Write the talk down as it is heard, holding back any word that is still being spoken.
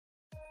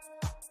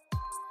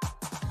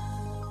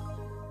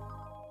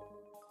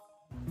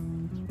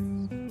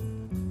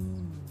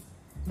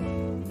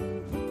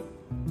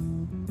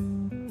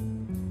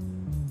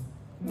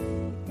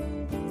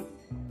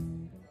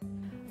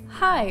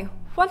Hi,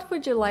 what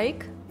would you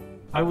like?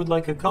 I would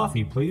like a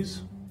coffee,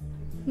 please.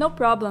 No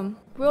problem.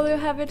 Will you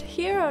have it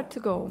here or to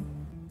go?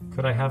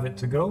 Could I have it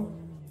to go?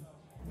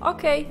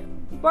 Okay,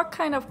 what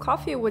kind of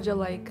coffee would you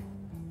like?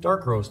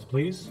 Dark roast,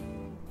 please.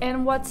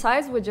 And what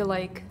size would you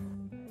like?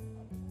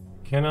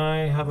 Can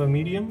I have a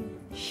medium?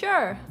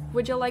 Sure.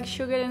 Would you like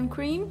sugar and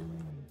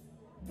cream?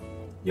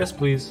 Yes,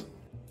 please.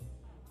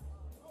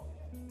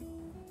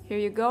 Here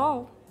you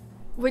go.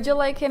 Would you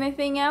like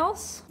anything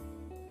else?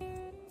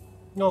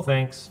 No,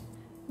 thanks.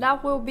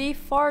 That will be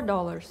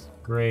 $4.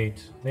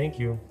 Great, thank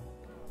you.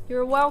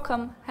 You're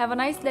welcome. Have a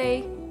nice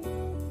day.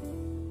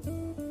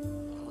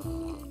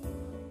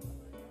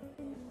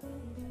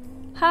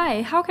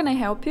 Hi, how can I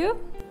help you?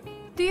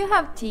 Do you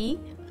have tea?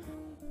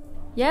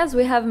 Yes,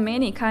 we have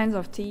many kinds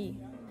of tea.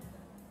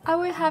 I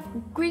will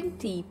have green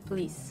tea,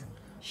 please.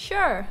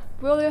 Sure.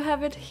 Will you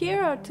have it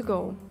here or to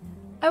go?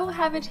 I will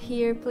have it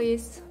here,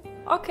 please.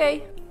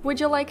 Okay. Would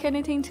you like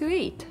anything to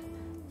eat?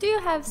 Do you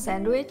have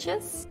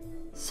sandwiches?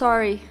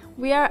 Sorry,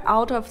 we are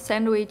out of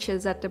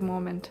sandwiches at the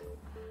moment.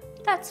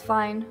 That's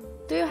fine.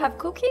 Do you have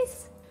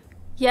cookies?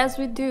 Yes,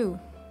 we do.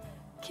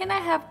 Can I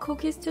have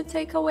cookies to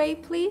take away,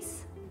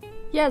 please?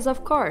 Yes,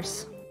 of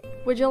course.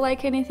 Would you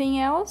like anything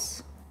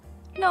else?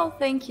 No,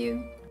 thank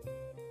you.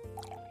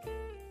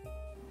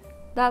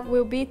 That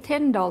will be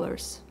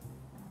 $10.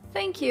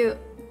 Thank you.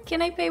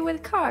 Can I pay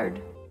with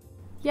card?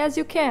 Yes,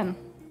 you can.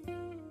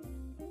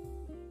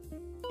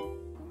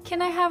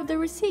 Can I have the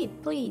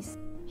receipt, please?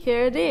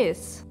 Here it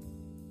is.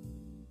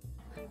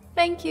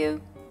 Thank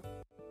you.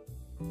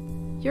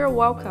 You're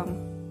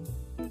welcome.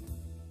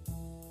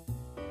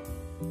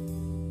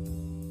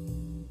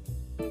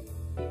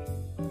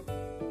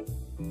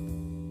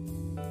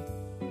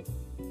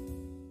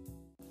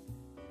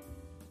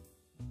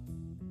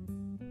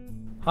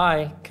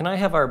 Hi, can I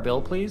have our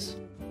bill, please?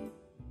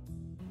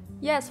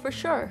 Yes, for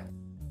sure.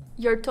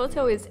 Your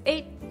total is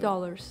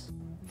 $8.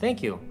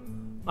 Thank you.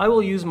 I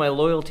will use my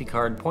loyalty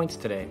card points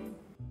today.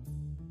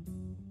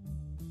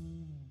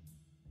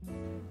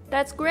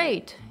 That's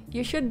great.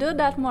 You should do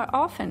that more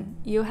often.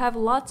 You have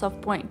lots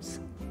of points.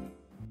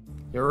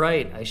 You're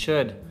right, I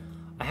should.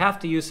 I have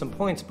to use some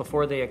points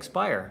before they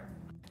expire.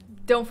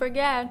 Don't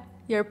forget,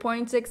 your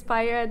points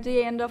expire at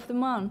the end of the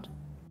month.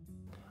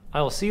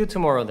 I will see you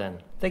tomorrow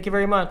then. Thank you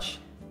very much.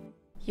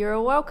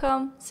 You're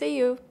welcome. See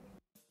you.